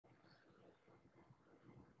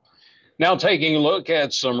Now, taking a look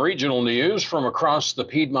at some regional news from across the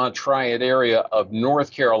Piedmont Triad area of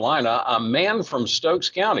North Carolina, a man from Stokes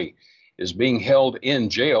County is being held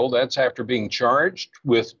in jail. That's after being charged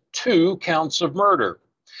with 2 counts of murder.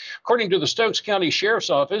 According to the Stokes County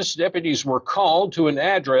Sheriff's Office, deputies were called to an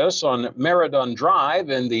address on Merredon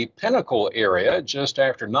Drive in the Pinnacle area just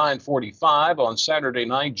after 9:45 on Saturday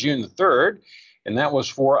night, June the 3rd, and that was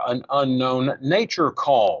for an unknown nature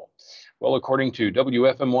call. Well, according to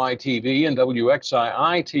WFMY-TV and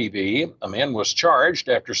WXII-TV, a man was charged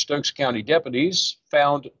after Stokes County deputies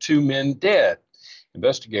found 2 men dead.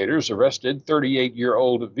 Investigators arrested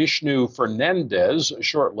 38-year-old Visnu Fernandez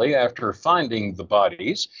shortly after finding the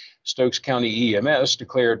bodies. Stokes County EMS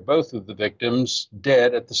declared both of the victims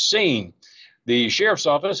dead at the scene. The sheriff's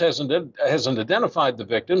office hasn't identified the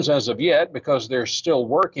victims as of yet because they're still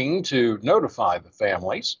working to notify the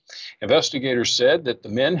families. Investigators said that the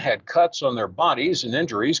men had cuts on their bodies and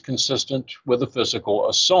injuries consistent with a physical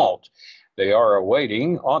assault. They are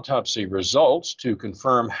awaiting autopsy results to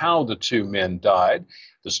confirm how the 2 men died.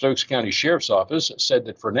 The Stokes County Sheriff's Office said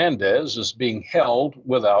that Fernandez is being held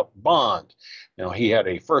without bond. Now, he had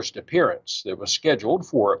a first appearance that was scheduled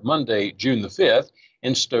for Monday, June the 5th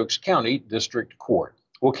in Stokes County District Court.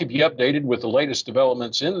 We'll keep you updated with the latest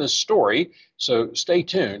developments in this story, so stay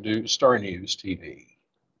tuned to Star News TV.